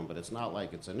problem, but it's not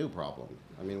like it's a new problem.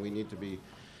 I mean, we need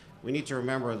to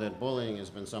remember that bullying has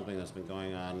been something that's been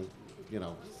going on,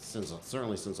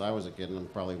 certainly since I was a kid and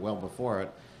probably well before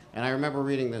it. And I remember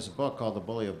reading this book called The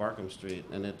Bully of Barkham Street,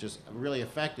 and it just really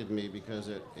affected me because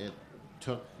it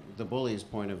took the bully's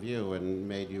point of view and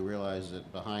made you realize that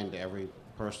behind every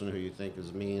person who you think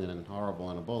is mean and horrible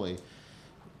and a bully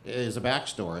is a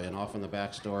backstory, and often the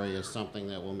backstory is something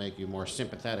that will make you more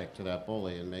sympathetic to that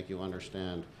bully and make you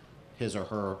understand his or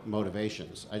her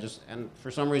motivations. And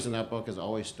for some reason that book has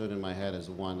always stood in my head as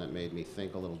one that made me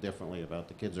think a little differently about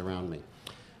the kids around me.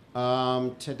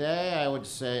 Today I would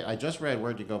say, I just read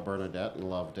Where'd You Go, Bernadette, and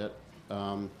loved it.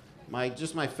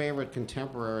 My favorite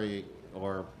contemporary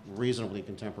or reasonably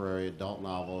contemporary adult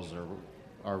novels are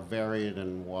are varied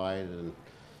and wide, and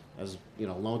as you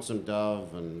know, Lonesome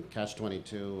Dove and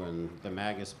Catch-22 and The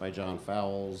Magus by John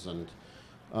Fowles, and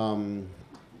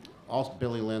also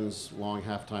Billy Lynn's Long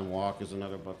Halftime Walk is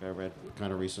another book I read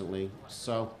kind of recently.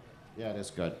 So, yeah, it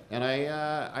is good. And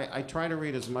I try to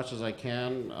read as much as I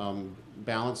can,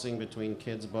 balancing between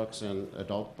kids' books and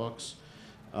adult books,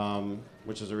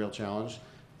 which is a real challenge.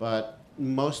 But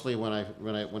mostly when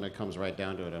it comes right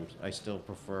down to it, I still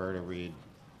prefer to read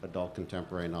adult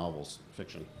contemporary novels,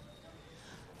 fiction.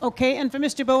 Okay, and for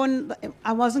Mr. Bowen,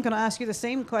 I wasn't going to ask you the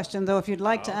same question, though. If you'd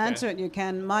like to answer it, you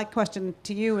can. My question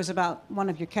to you is about one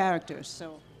of your characters.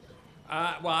 So,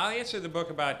 well, I'll answer the book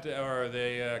about, or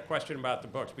the question about the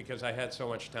books because I had so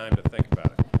much time to think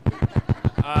about it.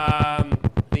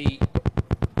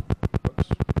 Oops.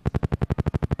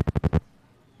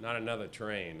 Not another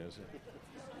train, is it?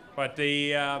 But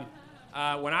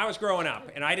when I was growing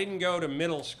up, and I didn't go to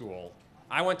middle school,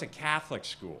 I went to Catholic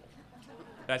school.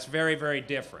 That's very, very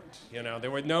different. You know,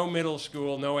 there was no middle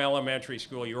school, no elementary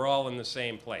school. You were all in the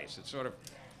same place. It's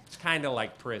kind of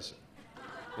like prison,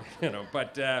 you know.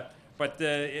 But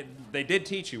they did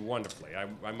teach you wonderfully.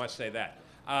 I must say that.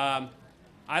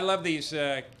 I love these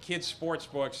kids' sports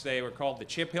books. They were called the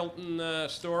Chip Hilton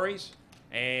stories,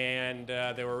 and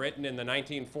they were written in the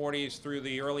 1940s through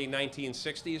the early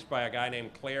 1960s by a guy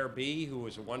named Claire B., who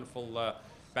was a wonderful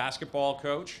basketball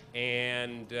coach.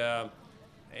 And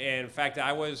in fact,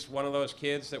 I was one of those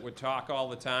kids that would talk all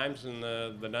the times, and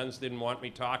the nuns didn't want me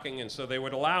talking, and so they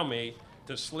would allow me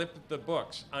to slip the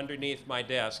books underneath my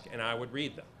desk, and I would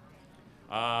read them.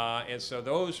 And so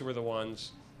those were the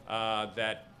ones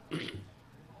that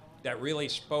that really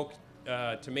spoke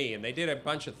to me, and they did a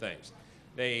bunch of things.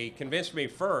 They convinced me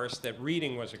first that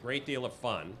reading was a great deal of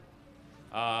fun.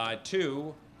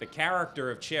 Two, the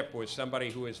character of Chip was somebody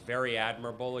who was very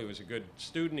admirable. He was a good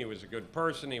student. He was a good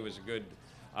person. He was a good.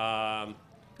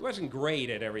 He wasn't great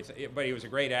at everything, but he was a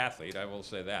great athlete. I will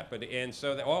say that.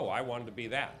 So I wanted to be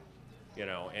that, you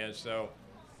know. And so,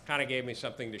 kind of gave me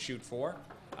something to shoot for.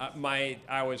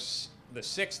 I was the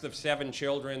sixth of 7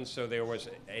 children, so there was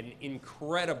an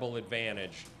incredible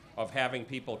advantage of having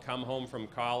people come home from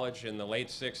college in the late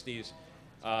 60s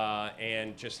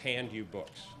and just hand you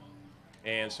books.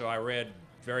 And so I read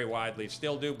very widely,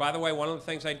 still do. By the way, one of the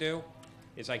things I do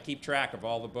is I keep track of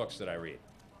all the books that I read.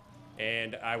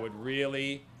 And I would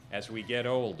really, as we get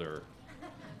older,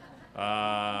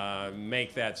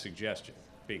 make that suggestion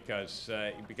because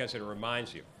it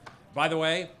reminds you. By the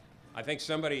way, I think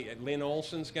Lynn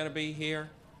Olson's going to be here.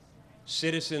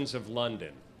 Citizens of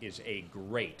London is a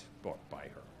great book by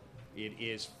her. It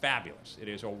is fabulous. It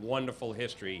is a wonderful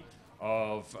history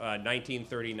of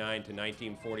 1939 to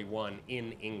 1941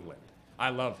 in England. I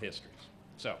love histories.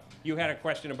 So you had a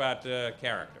question about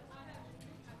character.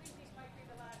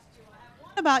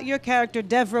 what about your character,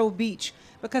 Devereaux Beach?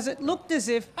 Because it looked as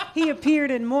if he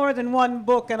appeared in more than one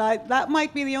book, and that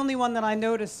might be the only one that I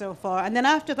noticed so far. And then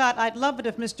after that, I'd love it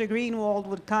if Mr. Greenwald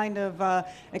would kind of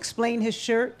explain his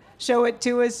shirt, show it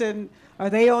to us, and are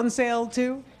they on sale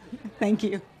too? Thank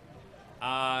you.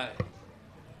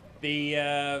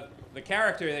 The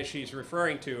character that she's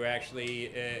referring to actually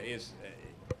is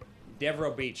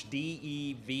Devereaux Beach,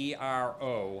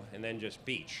 D-E-V-R-O, and then just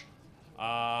Beach.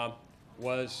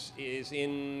 Is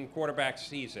in quarterback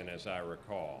season, as I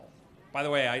recall. By the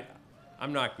way,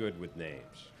 I'm not good with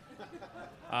names.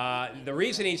 The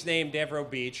reason he's named Devereaux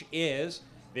Beach is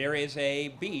there is a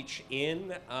beach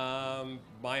in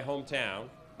my hometown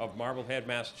of Marblehead,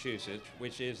 Massachusetts,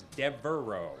 which is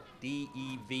Devereaux,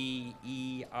 D-E-V-E-R-E-A-U-X.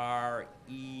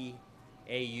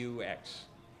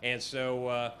 And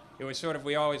so it was sort of,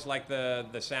 we always liked the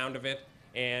sound of it.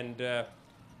 And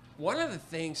one of the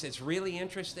things that's really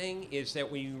interesting is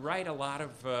that when you write a lot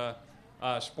of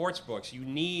sports books, you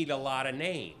need a lot of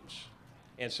names.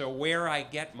 And so where I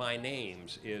get my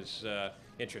names is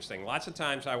interesting. Lots of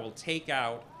times I will take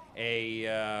out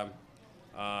the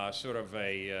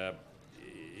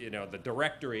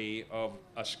directory of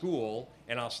a school,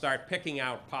 and I'll start picking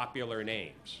out popular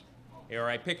names. Or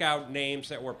I pick out names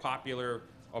that were popular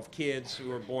of kids who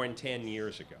were born 10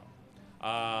 years ago.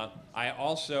 I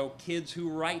also, kids who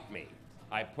write me,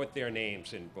 I put their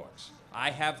names in books.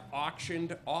 I have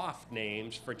auctioned off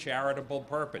names for charitable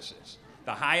purposes.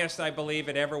 The highest I believe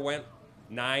it ever went,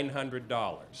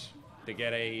 $900 to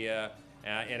get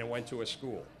and it went to a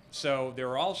school. So there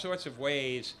are all sorts of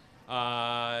ways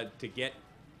to get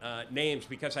names,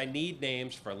 because I need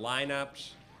names for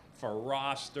lineups, for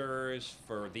rosters,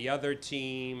 for the other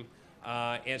team,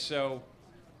 and so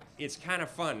it's kind of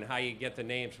fun how you get the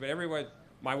names. But everyone,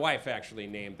 my wife actually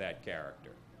named that character.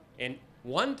 And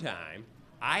one time,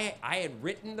 I had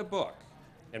written the book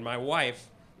And my wife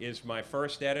is my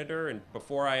first editor, and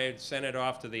before I had sent it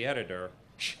off to the editor,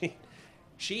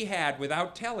 she had,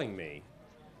 without telling me,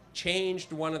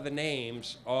 changed one of the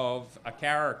names of a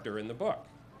character in the book.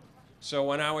 So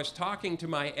when I was talking to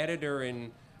my editor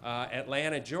in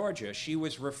Atlanta, Georgia, she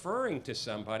was referring to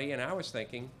somebody, and I was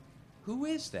thinking, who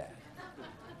is that?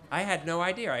 I had no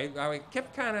idea. I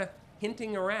kept kind of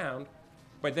hinting around,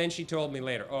 but then she told me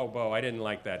later, oh, Bo, I didn't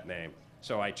like that name,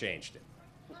 so I changed it.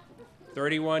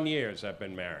 31 years I've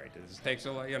been married. It takes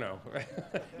a lot, you know.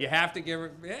 You have to give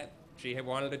her, yeah, she had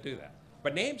wanted to do that.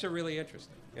 But names are really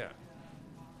interesting, yeah.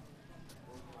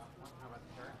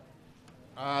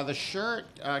 The shirt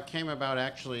came about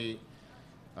actually,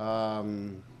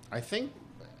 I think,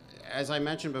 as I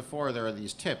mentioned before, there are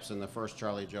these tips in the first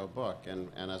Charlie Joe book. And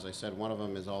as I said, one of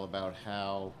them is all about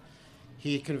how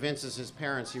he convinces his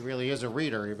parents he really is a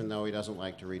reader, even though he doesn't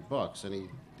like to read books. And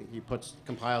he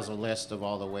compiles a list of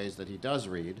all the ways that he does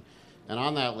read. And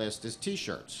on that list is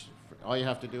T-shirts. All you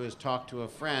have to do is talk to a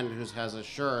friend who has a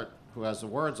shirt who has the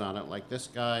words on it, like this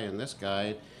guy,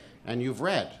 and you've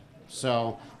read.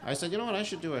 So I said, you know what, I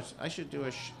should do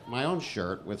my own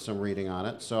shirt with some reading on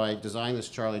it. So I designed this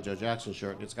Charlie Joe Jackson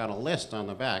shirt. It's got a list on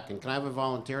the back. And can I have a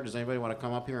volunteer? Does anybody want to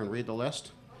come up here and read the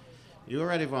list? You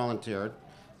already volunteered.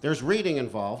 There's reading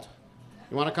involved.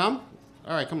 You want to come?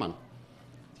 All right, come on.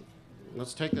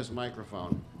 Let's take this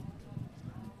microphone.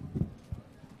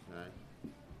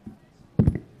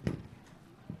 Okay.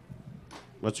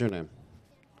 What's your name?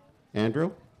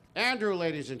 Andrew? Andrew,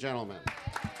 ladies and gentlemen.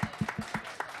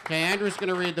 Okay, Andrew's going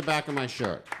to read the back of my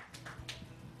shirt.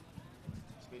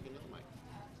 Speak into the mic.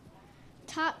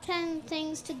 Top 10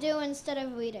 things to do instead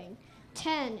of reading.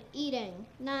 10, eating.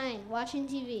 9, watching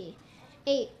TV.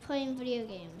 8, playing video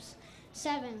games.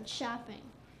 7, shopping.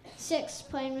 6,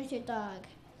 playing with your dog.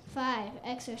 5,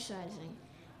 exercising.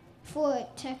 4,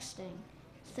 texting.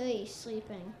 3,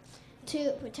 sleeping.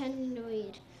 2, pretending to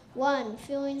read. 1,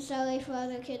 feeling sorry for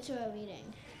other kids who are reading.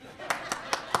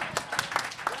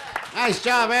 Nice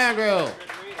job, Andrew.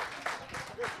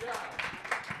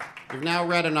 You've now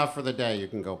read enough for the day. You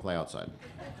can go play outside.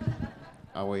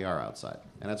 Oh, we are outside,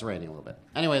 and it's raining a little bit.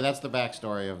 Anyway, that's the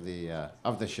backstory of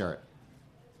the shirt.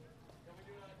 Can we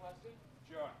do another question?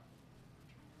 Sure.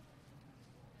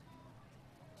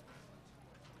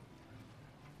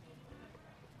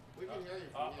 We can hear you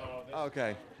from here.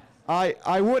 Okay.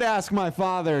 I would ask my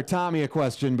father, Tommy, a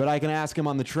question, but I can ask him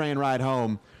on the train ride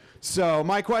home. So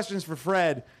my question's for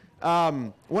Fred.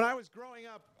 When I was growing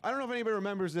up, I don't know if anybody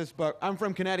remembers this, but I'm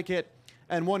from Connecticut,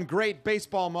 and one great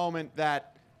baseball moment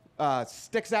that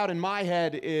sticks out in my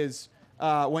head is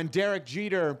when Derek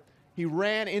Jeter, he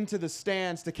ran into the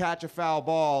stands to catch a foul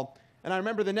ball, and I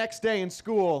remember the next day in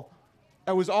school,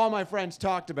 it was all my friends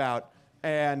talked about,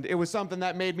 and it was something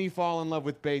that made me fall in love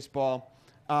with baseball.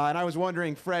 And I was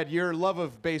wondering, Fred, your love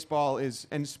of baseball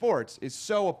and sports is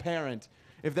so apparent.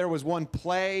 If there was one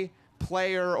player,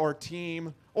 or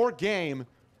team, or game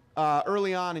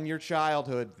early on in your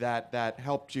childhood that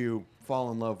helped you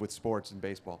fall in love with sports and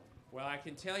baseball. Well, I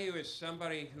can tell you as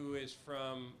somebody who is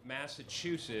from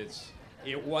Massachusetts,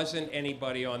 it wasn't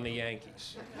anybody on the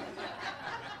Yankees.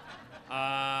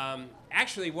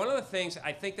 Actually, one of the things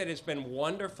I think that has been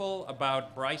wonderful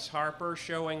about Bryce Harper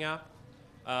showing up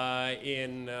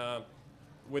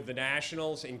with the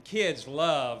Nationals, and kids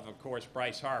love, of course,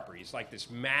 Bryce Harper. He's like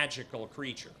this magical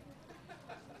creature.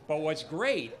 But what's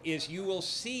great is you will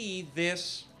see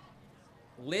this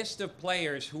list of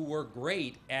players who were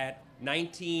great at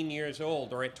 19 years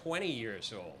old or at 20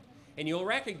 years old. And you'll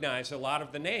recognize a lot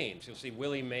of the names. You'll see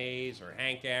Willie Mays or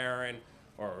Hank Aaron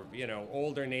or, you know,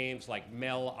 older names like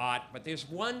Mel Ott. But there's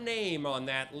one name on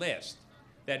that list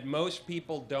that most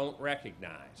people don't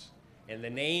recognize. And the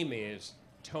name is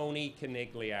Tony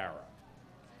Conigliaro.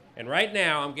 And right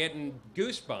now I'm getting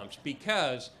goosebumps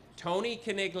because Tony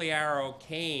Conigliaro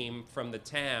came from the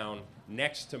town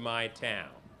next to my town.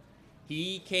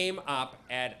 He came up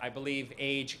at, I believe,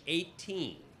 age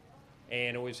 18,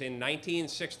 and it was in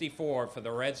 1964 for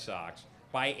the Red Sox.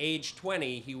 By age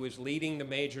 20, he was leading the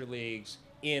major leagues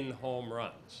in home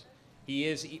runs. He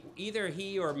is, either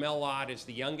he or Mel Ott is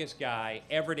the youngest guy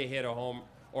ever to hit a home,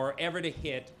 or ever to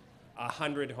hit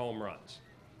 100 home runs.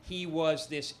 He was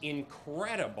this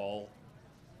incredible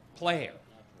player.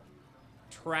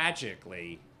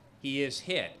 Tragically, he is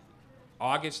hit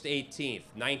August 18th,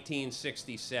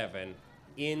 1967,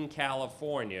 in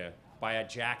California by a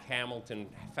Jack Hamilton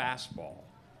fastball,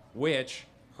 which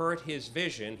hurt his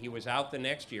vision. He was out the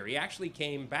next year. He actually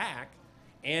came back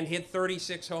and hit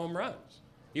 36 home runs.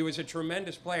 He was a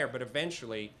tremendous player, but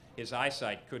eventually his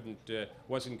eyesight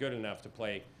wasn't good enough to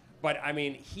play. But, I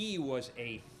mean, he was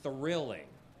a thrilling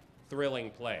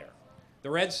thrilling player. The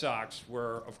Red Sox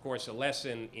were, of course, a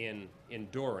lesson in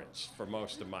endurance for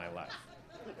most of my life.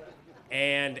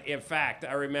 And in fact,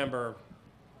 I remember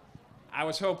I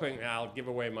was hoping, I'll give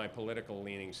away my political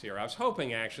leanings here, I was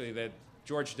hoping actually that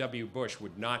George W. Bush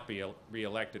would not be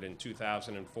reelected in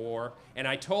 2004. And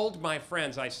I told my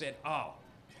friends, I said, oh,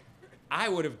 I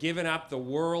would have given up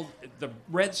the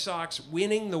Red Sox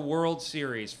winning the World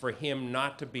Series for him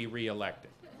not to be reelected.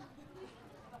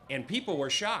 And people were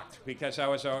shocked because I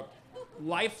was a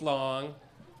lifelong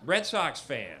Red Sox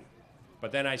fan.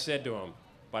 But then I said to them,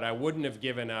 but I wouldn't have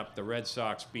given up the Red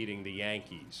Sox beating the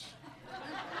Yankees.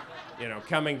 You know,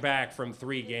 coming back from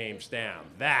 3 games down.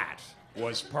 That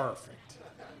was perfect.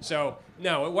 So,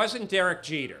 no, it wasn't Derek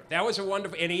Jeter. That was a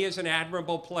wonderful, and he is an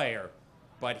admirable player,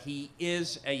 but he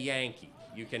is a Yankee.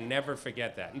 You can never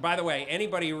forget that. And by the way,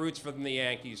 anybody who roots for the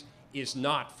Yankees is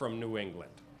not from New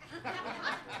England.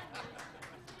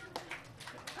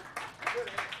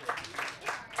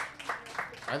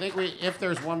 I think if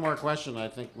there's one more question, I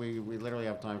think we literally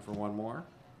have time for one more.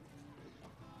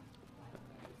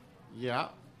 Yeah,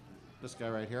 this guy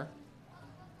right here.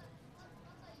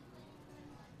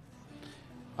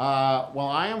 Well,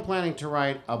 I am planning to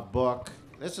write a book.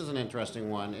 This is an interesting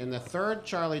one. In the 3rd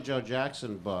Charlie Joe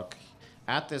Jackson book,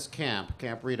 at this Camp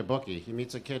Read a Bookie, he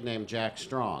meets a kid named Jack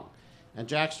Strong. And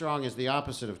Jack Strong is the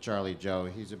opposite of Charlie Joe.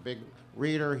 He's a big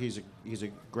reader. He's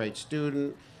a great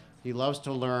student. He loves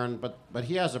to learn, but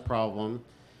he has a problem.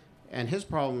 And his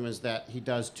problem is that he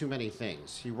does too many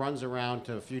things. He runs around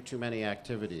to a few too many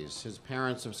activities. His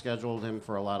parents have scheduled him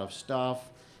for a lot of stuff,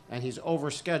 and he's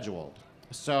overscheduled.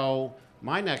 So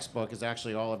my next book is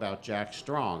actually all about Jack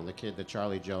Strong, the kid that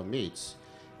Charlie Joe meets.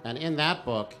 And in that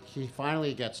book, he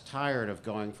finally gets tired of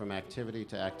going from activity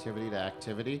to activity to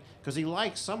activity, because he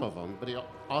likes some of them, but he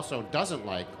also doesn't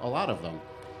like a lot of them.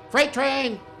 Freight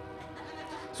train!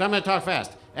 So I'm going to talk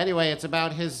fast. Anyway, it's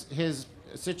about his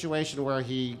situation where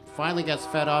he finally gets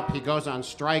fed up. He goes on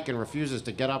strike and refuses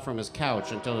to get up from his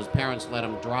couch until his parents let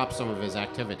him drop some of his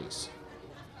activities.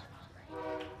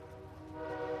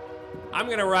 I'm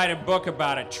going to write a book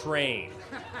about a train.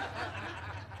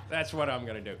 That's what I'm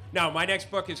going to do. No, my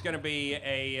next book is going to be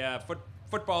a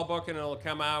football book, and it'll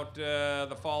come out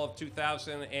the fall of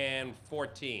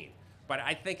 2014. But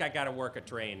I think I got to work a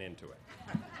train into it.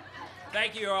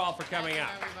 Thank you all for coming out.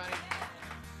 Everybody.